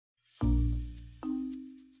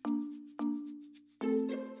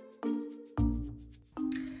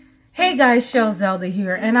Hey guys, Shell Zelda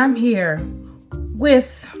here, and I'm here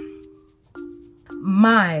with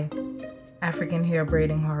my African hair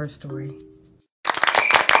braiding horror story.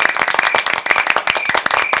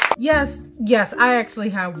 Yes, I actually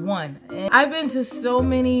have one. And I've been to so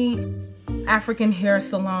many African hair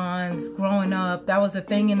salons growing up. That was a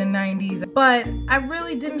thing in the 90s, but I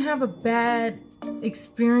really didn't have a bad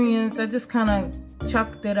experience. I just kind of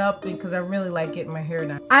chucked it up because I really like getting my hair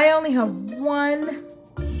done. I only have one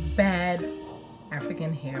bad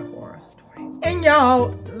African hair horror story. And y'all,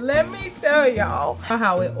 let me tell y'all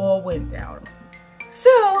how it all went down.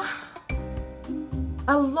 So,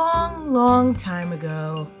 a long time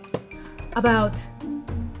ago, about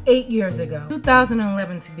 8 years ago,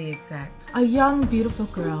 2011 to be exact, a young beautiful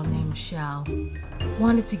girl named Shell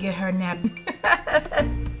wanted to get her nap.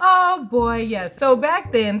 Oh boy, yes. So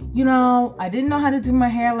back then, you know, I didn't know how to do my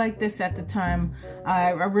hair like this at the time.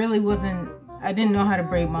 I didn't know how to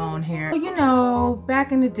braid my own hair. You know,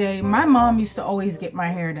 back in the day, my mom used to always get my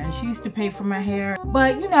hair done. She used to pay for my hair.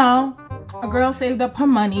 But you know, a girl saved up her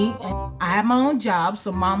money and I had my own job,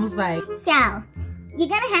 so mom was like, Shell, you're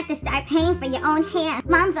gonna have to start paying for your own hair.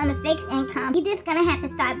 Mom's on a fixed income. You're just gonna have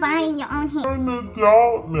to start buying your own hair. I'm an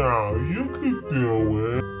adult now. You can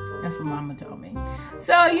do it. That's what mama told me.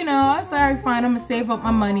 So, you know, I said, all right, fine, I'm gonna save up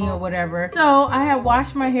my money or whatever. So I had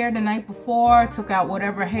washed my hair the night before, took out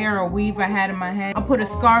whatever hair or weave I had in my head. I put a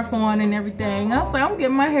scarf on and everything. I was like, I'm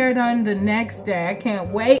getting my hair done the next day. I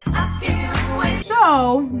can't wait.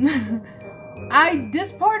 So,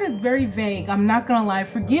 this part is very vague. I'm not gonna lie.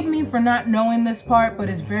 Forgive me for not knowing this part, but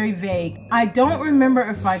it's very vague. I don't remember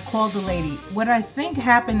if I called the lady. What I think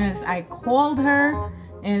happened is I called her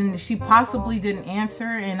and she possibly didn't answer,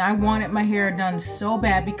 and I wanted my hair done so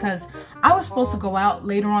bad because I was supposed to go out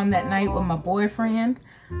later on that night with my boyfriend.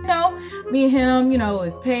 You know, me and him, you know, it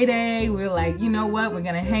was payday. We were like, you know what, we're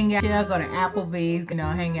gonna hang out, go to Applebee's, you know,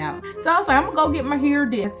 hang out. So I was like, I'm gonna go get my hair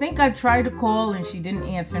did. I think I tried to call and she didn't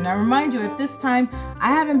answer. Now remind you, at this time,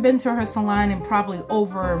 I haven't been to her salon in probably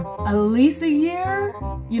over at least a year.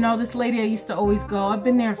 You know, this lady I used to always go. I've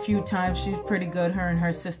been there a few times. She's pretty good, her and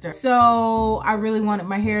her sister. So I really wanted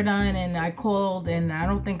my hair done and I called and I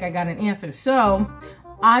don't think I got an answer. So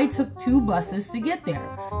I took 2 buses to get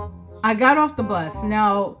there. I got off the bus.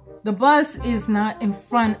 Now, the bus is not in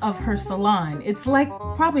front of her salon. It's like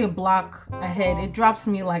probably a block ahead. It drops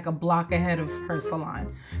me like a block ahead of her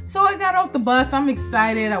salon. So I got off the bus. I'm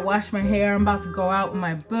excited. I washed my hair. I'm about to go out with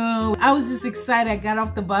my boo. I was just excited. I got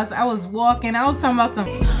off the bus. I was walking. I was talking about some...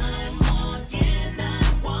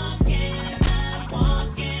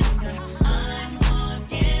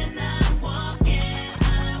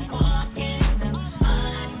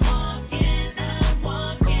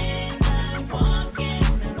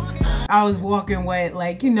 I was walking with,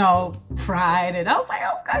 like, you know, pride, and I was like,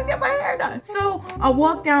 oh, I gotta get my hair done. So I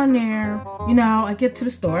walk down there, you know, I get to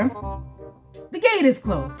the store. The gate is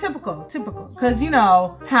closed. Typical. Cause you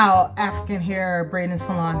know how African hair braiding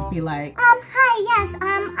salons be like. Hi, yes,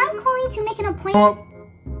 I'm calling to make an appointment.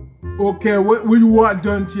 Okay, what you want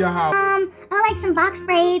done to your house? I would like some box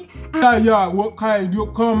braids. Yeah, what kind? You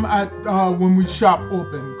come at, when we shop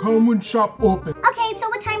open. Come when shop open. Okay, so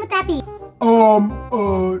what time would that be?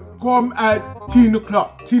 Come at 10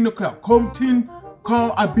 o'clock. 10 o'clock. Come,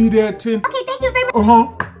 I'll be there 10. Okay, thank you very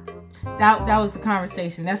much. That was the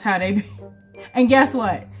conversation. That's how they be. And guess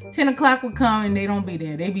what? 10 o'clock would come and they don't be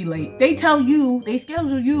there. They be late. They tell you, they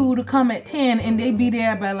schedule you to come at 10 and they be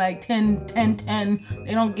there by like 10.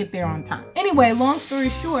 They don't get there on time. Anyway, long story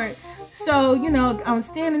short, so, you know, I'm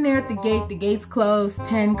standing there at the gate. The gate's closed.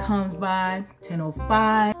 10 comes by.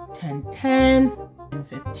 10:05. 10:10.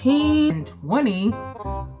 10:15, 10:20,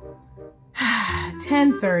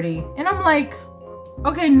 10:30, and I'm like,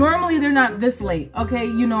 okay, normally they're not this late. Okay,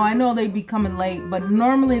 you know, I know they be coming late, but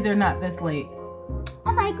normally they're not this late. I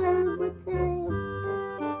was like,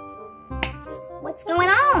 what's going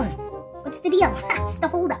on? What's the deal? What's the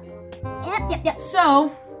holdup? Yep.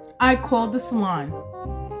 So I called the salon.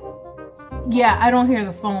 Yeah, I don't hear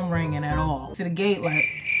the phone ringing at all. To the gate, like,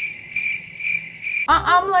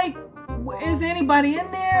 I'm like, is anybody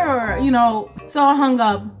in there? Or, you know, so I hung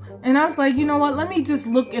up and I was like, you know what, let me just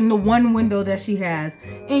look in the one window that she has.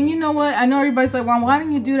 And you know what, I know everybody's like, well, why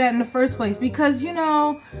didn't you do that in the first place? Because you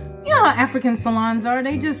know how African salons are.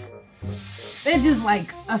 They're just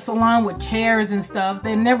like a salon with chairs and stuff.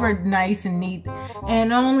 They're never nice and neat.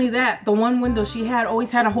 And not only that, the one window she had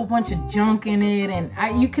always had a whole bunch of junk in it,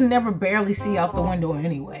 and you can never barely see out the window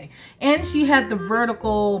anyway. And she had the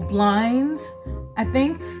vertical blinds, I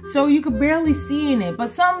think, so you could barely see in it.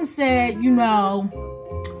 But some said, you know,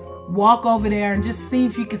 walk over there and just see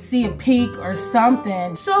if you could see a peek or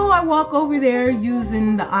something. So I walk over there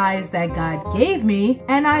using the eyes that God gave me,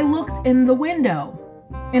 and I looked in the window.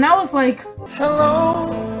 And I was like, hello,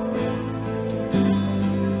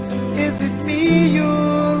 is it me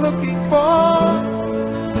you're looking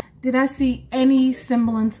for? Did I see any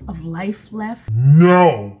semblance of life left?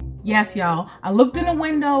 No. Yes, y'all. I looked in the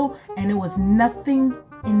window and there was nothing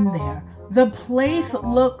in there. The place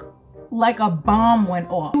looked like a bomb went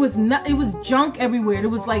off. It was junk everywhere. There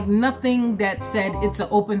was like nothing that said it's an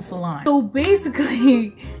open salon. So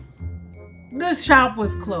basically, this shop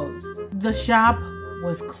was closed. The shop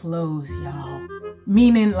was closed, y'all.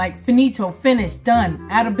 Meaning like finito, finished, done,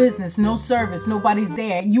 out of business, no service, nobody's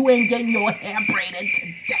there. You ain't getting your hair braided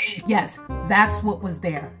today. Yes, that's what was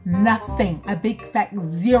there. Nothing. A big fat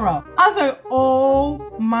zero. I was like,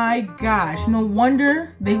 oh my gosh. No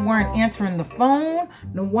wonder they weren't answering the phone.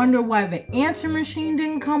 No wonder why the answer machine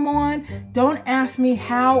didn't come on. Don't ask me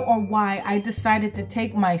how or why I decided to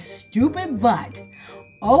take my stupid butt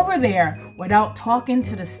over there without talking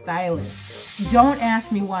to the stylist. Don't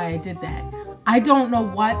ask me why I did that. I don't know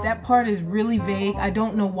what, that part is really vague. I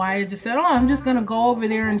don't know why I just said, oh, I'm just gonna go over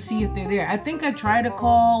there and see if they're there. I think I tried to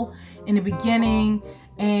call in the beginning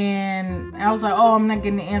and I was like, oh, I'm not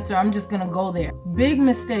getting the answer. I'm just gonna go there. Big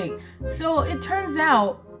mistake. So it turns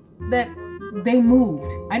out that they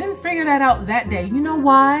moved. I didn't figure that out that day. You know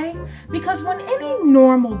why? Because when any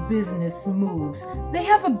normal business moves, they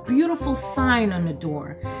have a beautiful sign on the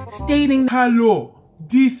door stating, hello,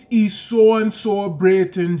 this is so-and-so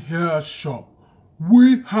braiding hair shop.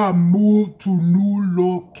 We have moved to new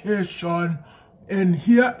location and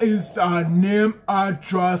here is our name,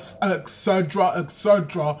 address, etc,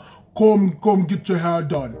 etc. Come get your hair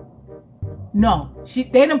done. no, they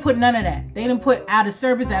didn't put none of that. They didn't put out of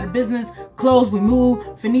service, out of business, closed, we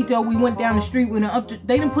moved, finito, we went down the street, we went up to,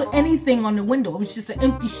 they didn't put anything on the window. It was just an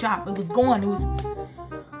empty shop. It was gone. It was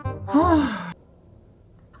calm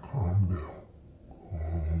down.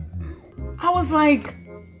 I was like,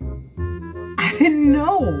 I didn't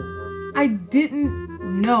know. I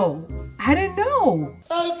didn't know. I didn't know.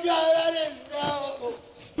 Oh God, I didn't know.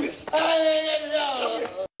 I didn't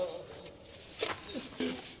know.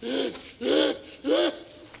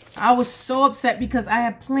 I was so upset because I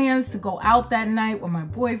had plans to go out that night with my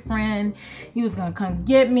boyfriend. He was gonna come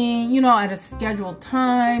get me, you know, at a scheduled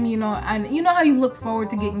time, you know, and you know how you look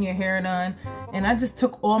forward to getting your hair done. And I just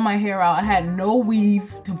took all my hair out. I had no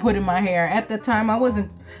weave to put in my hair. At the time,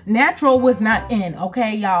 natural was not in,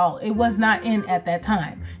 okay, y'all? It was not in at that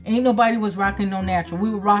time. Ain't nobody was rocking no natural. We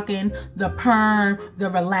were rocking the perm, the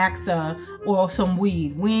relaxer, or some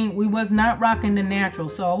weave. We was not rocking the natural,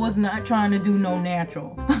 so I was not trying to do no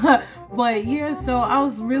natural. But yeah, so I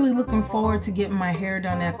was really looking forward to getting my hair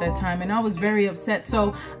done at that time, and I was very upset.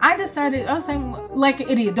 So I decided, I was like an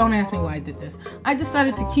idiot, don't ask me why I did this. I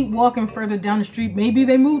decided to keep walking further down the street. Maybe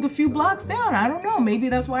they moved a few blocks down. I don't know. Maybe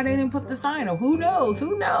that's why they didn't put the sign up. Who knows?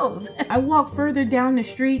 Who knows? I walked further down the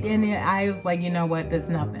street and I was like, you know what? There's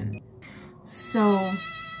nothing. So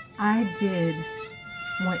I did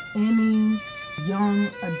what any young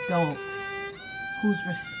adult who's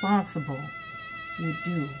responsible would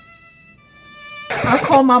do. I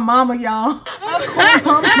called my mama, y'all. I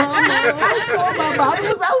called my mama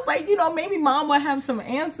because I was like, you know, maybe mom would have some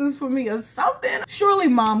answers for me or something. Surely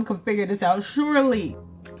mom could figure this out. Surely.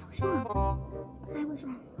 What's wrong? I was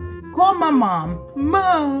wrong. Call my mom.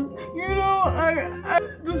 Mom, you know,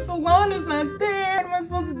 the salon is not there. What am I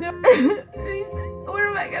supposed to do? What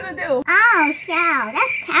am I gonna do? Oh, Shell,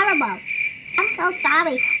 that's terrible. I'm so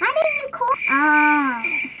sorry. Why didn't you call?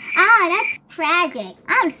 Oh, that's tragic.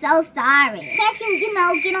 I'm so sorry. Can't you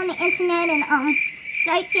know, get on the internet and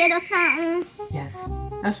search it or something? Yes,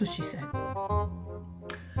 that's what she said.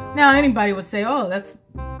 Now anybody would say, oh, that's,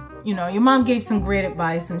 you know, your mom gave some great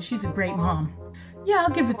advice and she's a great mom. Yeah,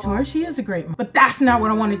 I'll give it to her. She is a great mom. But that's not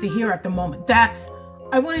what I wanted to hear at the moment.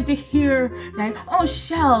 I wanted to hear that, oh,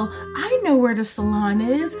 Shell, I know where the salon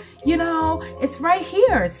is. You know, it's right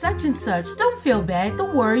here. It's such and such. Don't feel bad.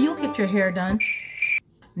 Don't worry. You'll get your hair done.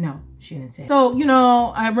 No, she didn't say that. So, you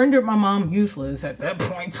know, I rendered my mom useless at that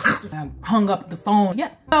point. I hung up the phone.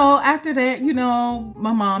 Yeah. So after that, you know,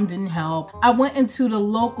 my mom didn't help. I went into the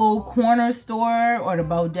local corner store or the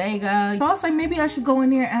bodega. So I was like, maybe I should go in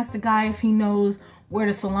there and ask the guy if he knows where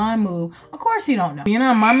the salon moved. Of course he don't know. You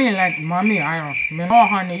know, mommy, I don't know,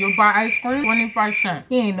 honey, you buy ice cream, 25 cents.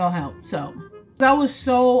 He ain't no help. So I was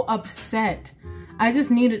so upset. I just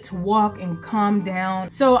needed to walk and calm down.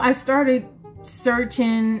 So I started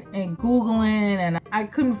searching and Googling and I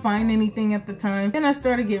couldn't find anything at the time. Then I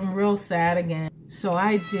started getting real sad again. So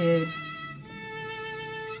I did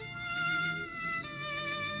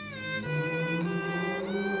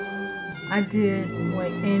I did what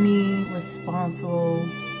any responsible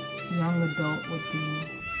young adult would do.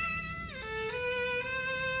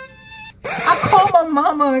 I called my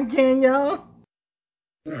mama again, y'all.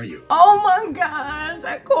 Where are you? Oh my gosh,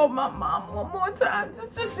 I called my mom one more time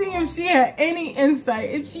just to see if she had any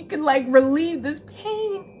insight, if she could like relieve this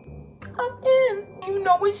pain I'm in. You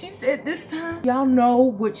know what she said this time? Y'all know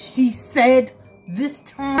what she said this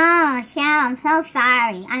time? Oh, Shell, I'm so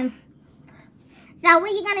sorry. So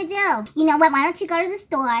what are you gonna do? You know what, why don't you go to the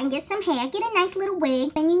store and get some hair, get a nice little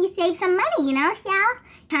wig, and you save some money, you know,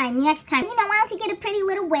 Shell? Next time, you know, why don't you get a pretty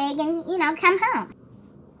little wig and, you know, come home?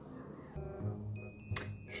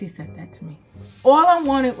 She said that to me. All I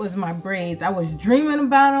wanted was my braids. I was dreaming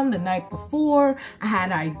about them the night before. I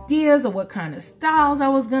had ideas of what kind of styles I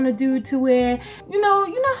was gonna do to it. You know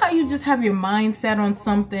how you just have your mind set on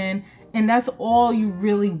something and that's all you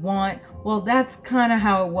really want? Well, that's kind of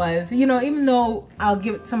how it was. You know, even though I'll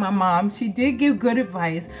give it to my mom, she did give good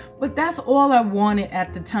advice, but that's all I wanted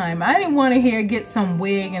at the time. I didn't want to get some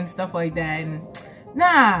wig and stuff like that. And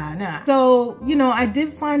nah. So, you know, I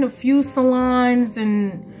did find a few salons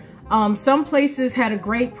and some places had a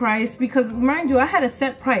great price because, mind you, I had a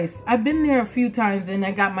set price. I've been there a few times and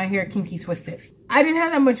I got my hair kinky twisted. I didn't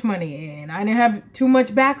have that much money and I didn't have too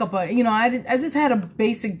much backup. But, you know, I just had a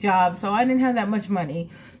basic job, so I didn't have that much money.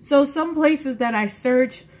 So some places that I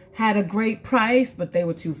searched had a great price, but they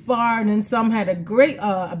were too far. And then some had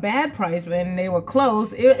a bad price and they were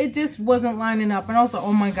close. It just wasn't lining up. And also,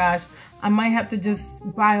 oh my gosh, I might have to just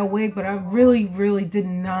buy a wig, but I really, really did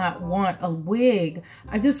not want a wig.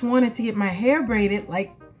 I just wanted to get my hair braided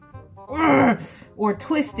like, or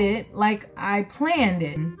twisted like I planned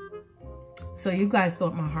it. So you guys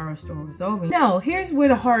thought my horror story was over. No, here's where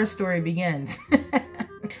the horror story begins.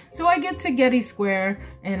 So I get to Getty Square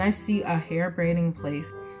and I see a hair braiding place.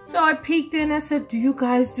 So I peeked in and said, do you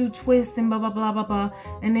guys do twists and blah, blah, blah, blah, blah.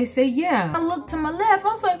 And they say, yeah. I looked to my left. I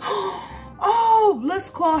was like, oh,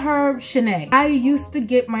 let's call her Shanae. I used to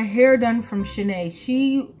get my hair done from Shanae.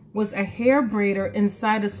 She was a hair braider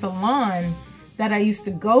inside a salon that I used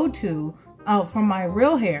to go to for my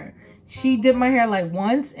real hair. She did my hair like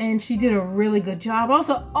once and she did a really good job.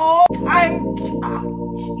 Also, I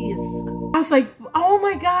was like, oh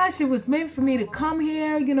my gosh, it was meant for me to come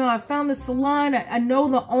here. You know, I found the salon. I know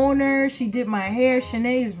the owner. She did my hair.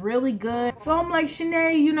 Shanae is really good. So I'm like,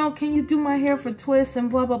 Shanae, you know, can you do my hair for twists and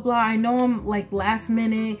blah, blah, blah. I know I'm like last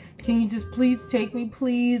minute. Can you just please take me,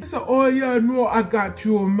 please? So, oh yeah, no, I got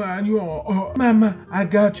you, man. You know, mama, I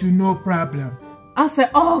got you, no problem. I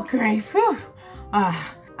said, oh, great. Whew.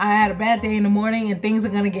 I had a bad day in the morning and things are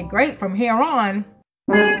going to get great from here on.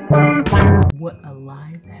 What a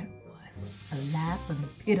lie that was. A lie from the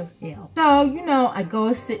pit of hell. So, you know, I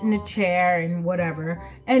go sit in the chair and whatever.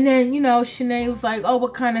 And then, you know, Shanae was like, oh,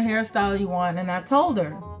 what kind of hairstyle you want? And I told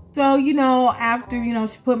her. So, you know, after, you know,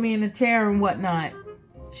 she put me in the chair and whatnot,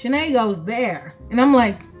 Shanae goes there. And I'm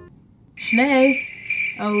like, Shanae.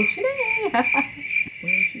 Oh, Shanae. Where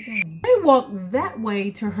is she going? I walked that way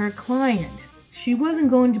to her client. She wasn't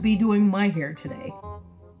going to be doing my hair today.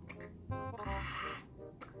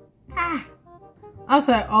 I was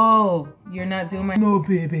like, oh, you're not doing my... No,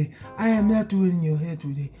 baby, I am not doing your hair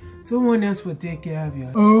today. Someone else will take care of you.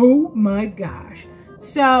 Oh my gosh.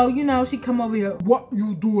 So, you know, she come over here. What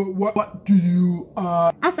you do, what do you,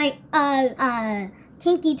 I was like,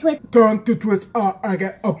 kinky twist. Kinky twist, I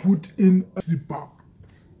get put in a slipper.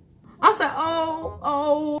 I was like,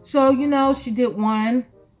 oh. So, you know, she did one.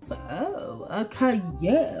 I was like, oh, okay,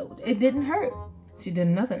 yeah, it didn't hurt. She did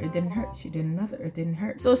another, it didn't hurt. She did another, it didn't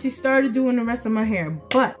hurt. So she started doing the rest of my hair.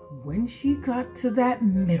 But when she got to that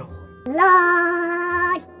middle,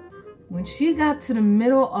 Lord. When she got to the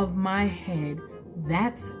middle of my head,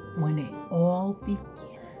 that's when it all began.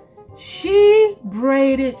 She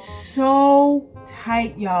braided so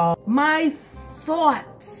tight, y'all. My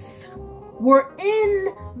thoughts were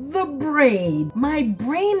in the braid. My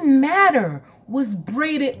brain matter was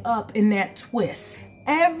braided up in that twist.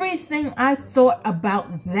 Everything I thought about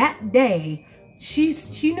that day, she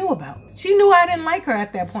knew about. She knew I didn't like her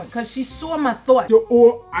at that point because she saw my thoughts.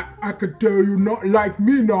 Oh, I could tell you not like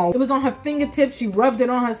me now. It was on her fingertips. She rubbed it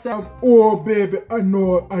on herself. Oh, baby, I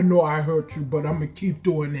know I hurt you, but I'm gonna keep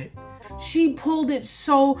doing it. She pulled it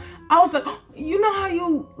so, I was like, you know how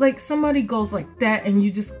you, like somebody goes like that and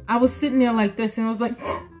you just, I was sitting there like this and I was like,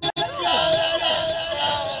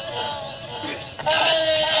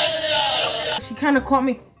 she kind of caught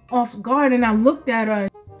me off guard and I looked at her.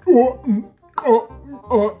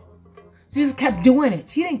 She just kept doing it.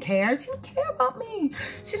 She didn't care. She didn't care about me.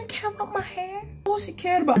 She didn't care about my hair. All she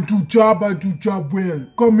cared about. I do job well.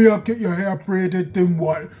 Come here, get your hair braided, then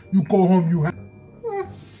what? You go home, you have.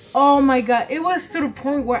 Oh my God. It was to the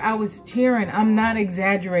point where I was tearing. I'm not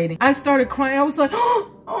exaggerating. I started crying. I was like,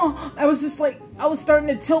 oh, I was just like, I was starting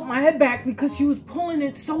to tilt my head back because she was pulling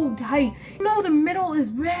it so tight. You know, the middle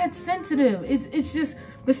is mad sensitive. It's just,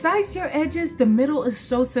 besides your edges, the middle is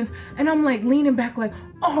so sensitive. And I'm like leaning back like,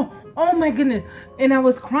 oh my goodness. And I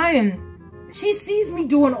was crying. She sees me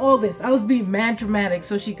doing all this. I was being mad dramatic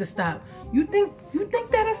so she could stop. You think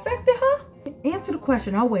that affected her? Answer the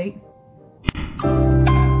question, I'll wait.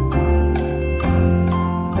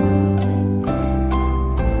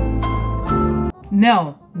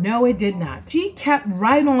 No, it did not. She kept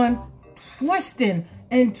right on twisting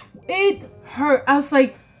and it hurt. I was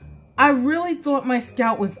like, I really thought my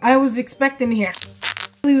scalp was, I was expecting to hear,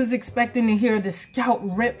 I was expecting to hear the scalp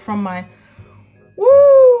rip from my,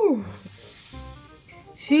 woo!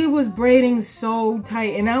 She was braiding so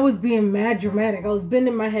tight and I was being mad dramatic. I was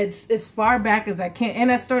bending my head as far back as I can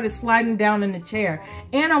and I started sliding down in the chair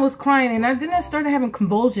and I was crying and I started having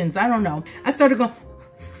convulsions. I don't know. I started going,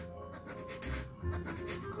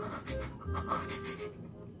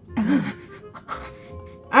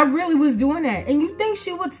 I really was doing that. And you think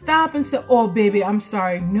she would stop and say, oh baby, I'm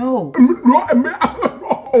sorry. No.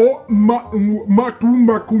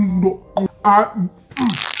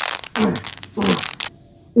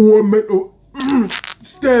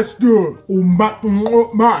 Stay still.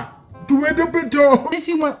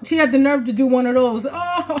 Then she had the nerve to do one of those,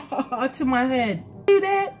 to my head. See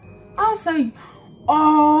that? I was like,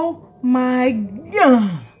 oh my God.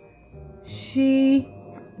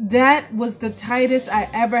 That was the tightest I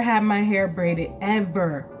ever had my hair braided,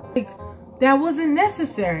 ever. Like, that wasn't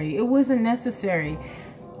necessary. It wasn't necessary.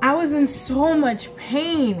 I was in so much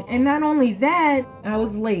pain. And not only that, I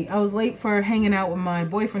was late. I was late for hanging out with my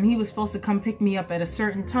boyfriend. He was supposed to come pick me up at a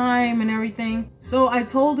certain time and everything. So I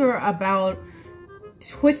told her about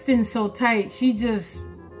twisting so tight. She just,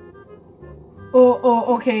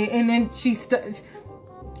 okay. And then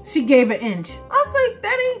she gave an inch. I was like,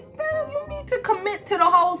 you need to commit to the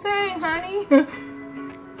whole thing, honey.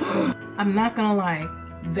 I'm not gonna lie,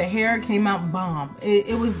 the hair came out bomb.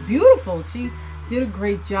 It was beautiful. She did a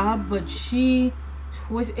great job, but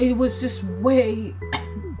it was just way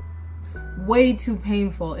too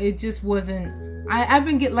painful. It just wasn't. I've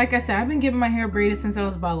been getting my hair braided since I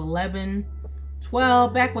was about 11,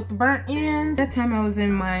 12, back with the burnt ends. That time I was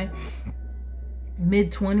in my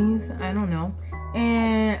mid-20s, I don't know.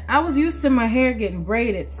 And I was used to my hair getting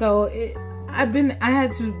braided, so I had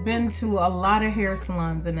been to a lot of hair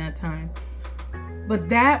salons in that time, but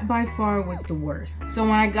that by far was the worst. So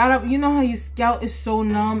when I got up, you know how your scalp is so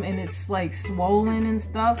numb and it's like swollen and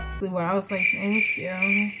stuff. What I was like, thank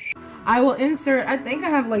you. I will insert. I think I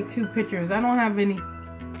have like 2 pictures. I don't have any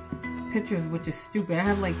pictures, which is stupid. I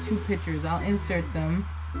have like 2 pictures. I'll insert them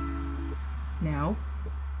now.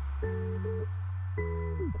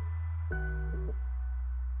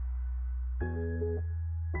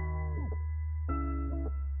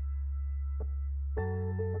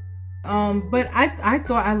 But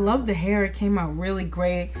I love the hair. It came out really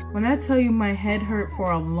great. When I tell you my head hurt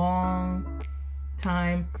for a long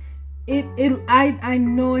time, I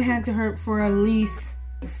know it had to hurt for at least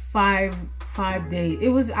five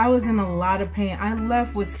days. I was in a lot of pain. I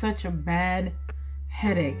left with such a bad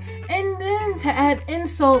headache. And then to add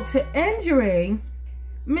insult to injury,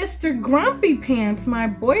 Mr. Grumpy Pants, my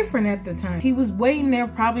boyfriend at the time, he was waiting there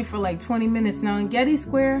probably for like 20 minutes. Now in Getty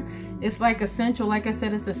Square, it's like a central, like I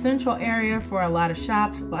said, it's a central area for a lot of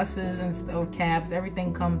shops, buses and stuff, cabs,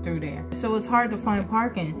 everything come through there. So it's hard to find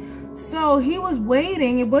parking. So he was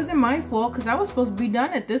waiting. It wasn't my fault because I was supposed to be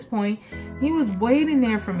done at this point. He was waiting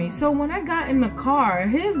there for me. So when I got in the car,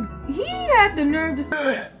 he had the nerve to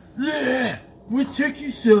say, yeah, we'll take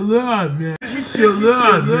you salon, man. I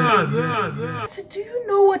said, do you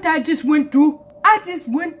know what I just went through? I just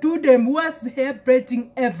went through the worst hair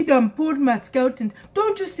braiding ever. He done pulled my skeletons.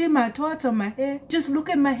 Don't you see my thoughts on my hair? Just look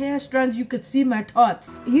at my hair strands, you could see my thoughts.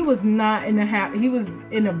 He was not in he was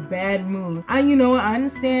in a bad mood. I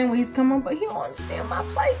understand where he's coming, but he don't understand my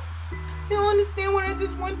plight. You don't understand what I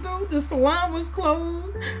just went through? The salon was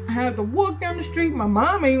closed. I had to walk down the street. My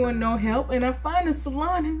mom ain't want no help. And I find a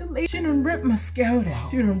salon and the lady, she done ripped my scalp out.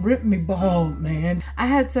 She done ripped me bald, man. I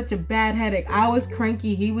had such a bad headache. I was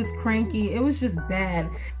cranky. He was cranky. It was just bad.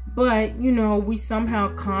 But, we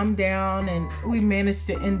somehow calmed down and we managed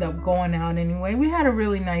to end up going out anyway. We had a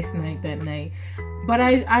really nice night that night. But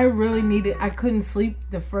I really I couldn't sleep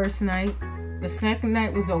the first night. The second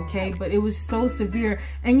night was okay, but it was so severe.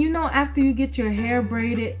 And you know, after you get your hair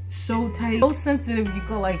braided so tight, so sensitive, you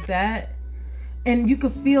go like that, and you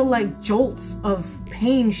could feel like jolts of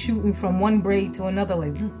pain shooting from one braid to another,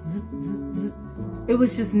 like zzz, zzz, zzz, zzz. It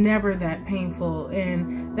was just never that painful.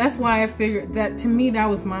 And that's why I figured that, to me, that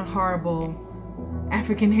was my horrible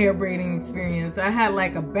African hair braiding experience. I had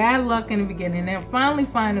like a bad luck in the beginning, and finally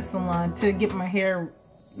find a salon to get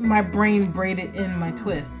my brain braided in my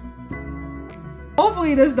twist.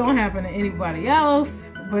 Hopefully this don't happen to anybody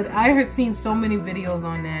else, but I had seen so many videos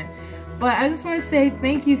on that. But I just want to say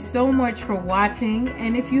thank you so much for watching,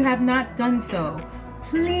 and if you have not done so,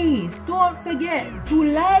 please don't forget to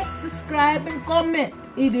like, subscribe, and comment.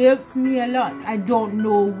 It helps me a lot. I don't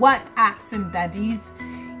know what accent that is.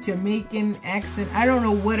 Jamaican accent. I don't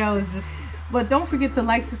know what else. But don't forget to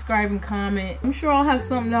like, subscribe, and comment. I'm sure I'll have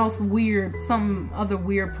something else weird, some other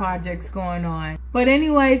weird projects going on. But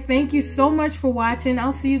anyway, thank you so much for watching.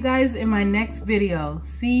 I'll see you guys in my next video.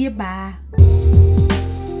 See you, bye.